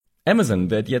Amazon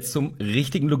wird jetzt zum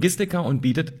richtigen Logistiker und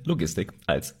bietet Logistik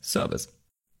als Service.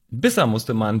 Bisher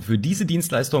musste man für diese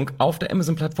Dienstleistung auf der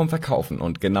Amazon-Plattform verkaufen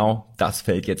und genau das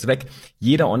fällt jetzt weg.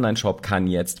 Jeder Online-Shop kann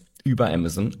jetzt über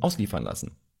Amazon ausliefern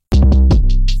lassen.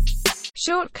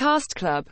 Shortcast Club